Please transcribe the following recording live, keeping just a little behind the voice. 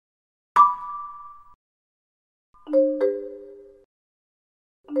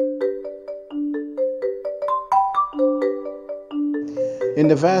In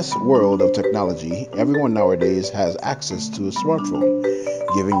the vast world of technology, everyone nowadays has access to a smartphone,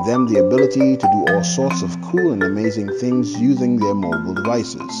 giving them the ability to do all sorts of cool and amazing things using their mobile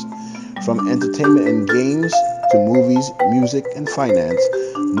devices. From entertainment and games to movies, music, and finance,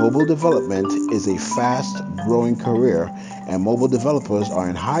 mobile development is a fast growing career, and mobile developers are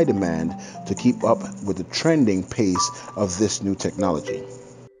in high demand to keep up with the trending pace of this new technology.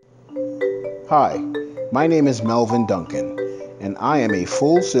 Hi, my name is Melvin Duncan, and I am a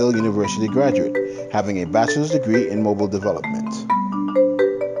Full Sail University graduate, having a bachelor's degree in mobile development.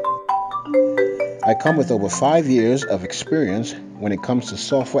 I come with over 5 years of experience when it comes to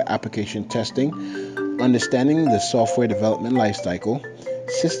software application testing, understanding the software development lifecycle,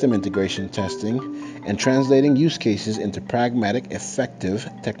 system integration testing, and translating use cases into pragmatic, effective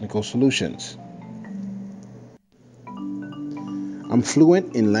technical solutions. I'm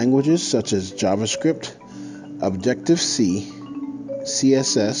fluent in languages such as JavaScript, Objective-C,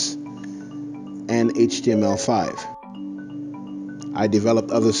 CSS, and HTML5. I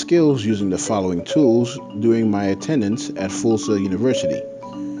developed other skills using the following tools during my attendance at Full Sail University: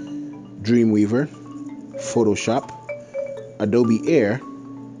 Dreamweaver, Photoshop, Adobe Air,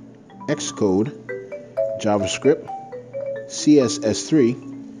 Xcode, JavaScript, CSS3,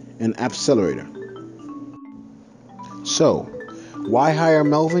 and Appcelerator. So, why hire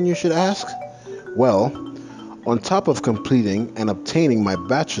Melvin, you should ask? Well, on top of completing and obtaining my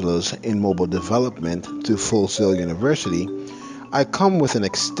bachelor's in mobile development to Full Sail University, I come with an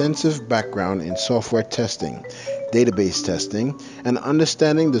extensive background in software testing, database testing, and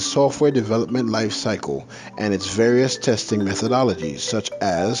understanding the software development lifecycle and its various testing methodologies, such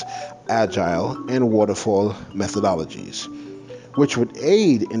as Agile and Waterfall methodologies, which would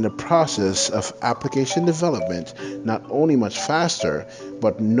aid in the process of application development not only much faster,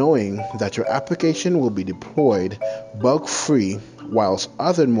 but knowing that your application will be deployed bug-free, whilst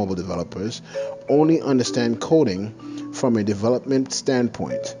other mobile developers only understand coding from a development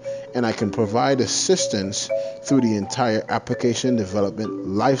standpoint, and I can provide assistance through the entire application development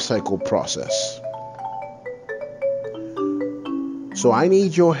lifecycle process. So I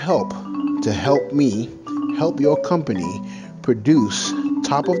need your help to help me help your company produce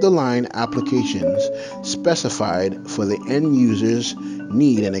top-of-the-line applications specified for the end user's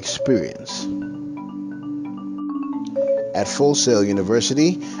need and experience. At Full Sail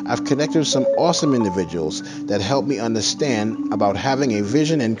University, I've connected with some awesome individuals that help me understand about having a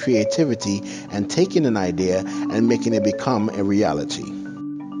vision and creativity and taking an idea and making it become a reality.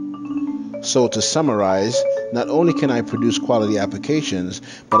 So to summarize, not only can I produce quality applications,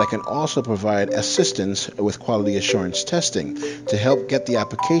 but I can also provide assistance with quality assurance testing to help get the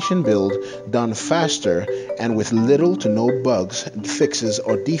application build done faster and with little to no bugs, fixes,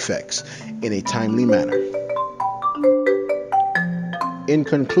 or defects in a timely manner. In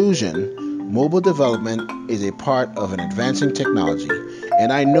conclusion, mobile development is a part of an advancing technology,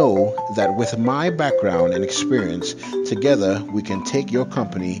 and I know that with my background and experience, together we can take your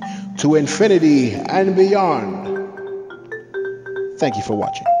company to infinity and beyond. Thank you for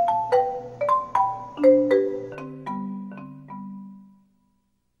watching.